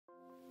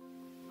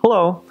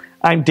Hello,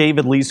 I'm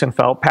David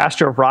Liesenfeld,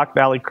 pastor of Rock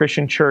Valley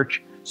Christian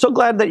Church. So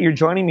glad that you're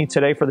joining me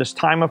today for this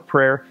time of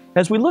prayer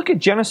as we look at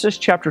Genesis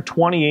chapter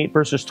 28,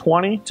 verses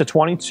 20 to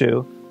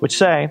 22, which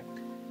say,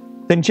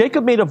 "Then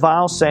Jacob made a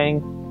vow,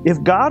 saying,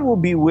 'If God will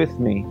be with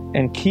me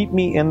and keep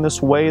me in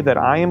this way that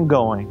I am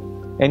going,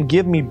 and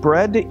give me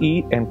bread to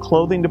eat and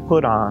clothing to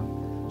put on,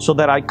 so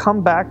that I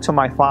come back to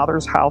my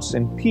father's house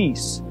in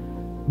peace,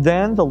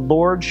 then the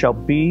Lord shall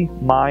be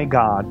my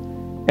God.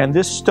 And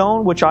this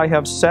stone which I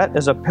have set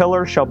as a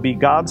pillar shall be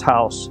God's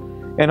house.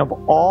 And of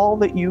all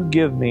that you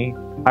give me,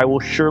 I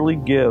will surely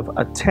give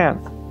a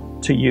tenth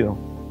to you.'"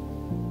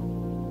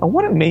 And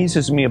what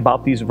amazes me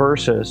about these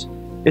verses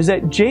is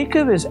that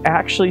Jacob is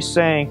actually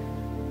saying,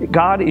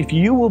 God, if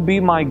you will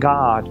be my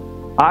God,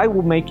 I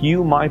will make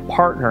you my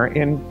partner.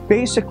 And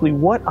basically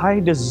what I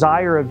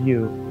desire of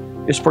you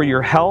is for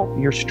your help,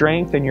 your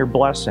strength, and your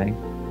blessing.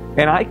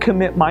 And I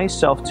commit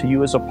myself to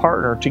you as a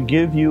partner to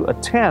give you a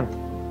tenth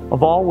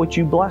of all which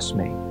you bless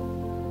me.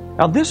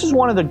 Now, this is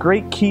one of the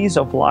great keys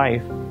of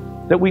life,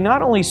 that we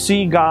not only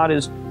see God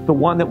as the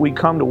one that we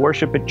come to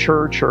worship at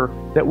church or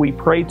that we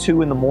pray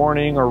to in the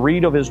morning or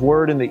read of His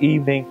Word in the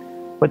evening,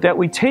 but that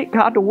we take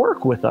God to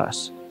work with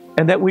us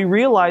and that we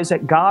realize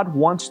that God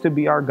wants to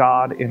be our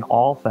God in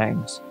all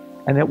things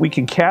and that we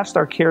can cast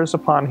our cares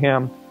upon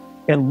Him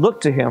and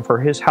look to Him for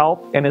His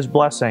help and His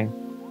blessing.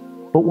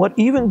 But what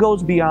even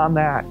goes beyond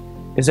that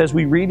is, as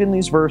we read in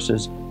these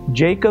verses,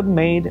 Jacob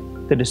made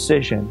the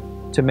decision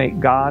to make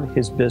God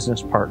his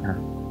business partner.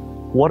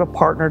 What a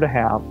partner to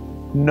have.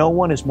 No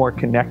one is more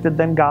connected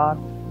than God.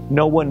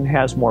 No one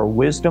has more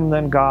wisdom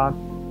than God.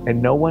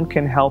 And no one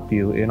can help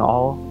you in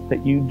all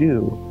that you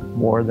do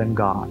more than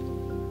God.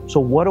 So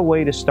what a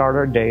way to start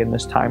our day in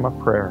this time of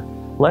prayer.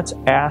 Let's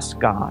ask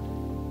God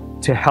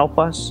to help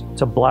us,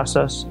 to bless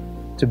us,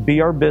 to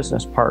be our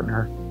business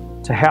partner,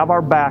 to have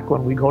our back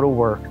when we go to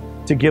work,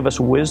 to give us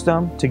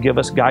wisdom, to give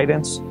us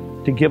guidance,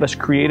 to give us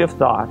creative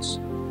thoughts,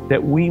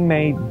 that we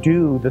may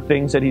do the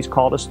things that He's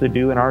called us to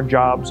do in our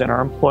jobs and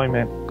our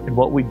employment and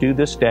what we do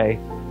this day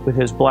with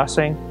His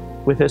blessing,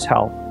 with His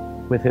help,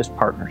 with His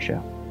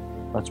partnership.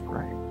 Let's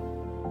pray.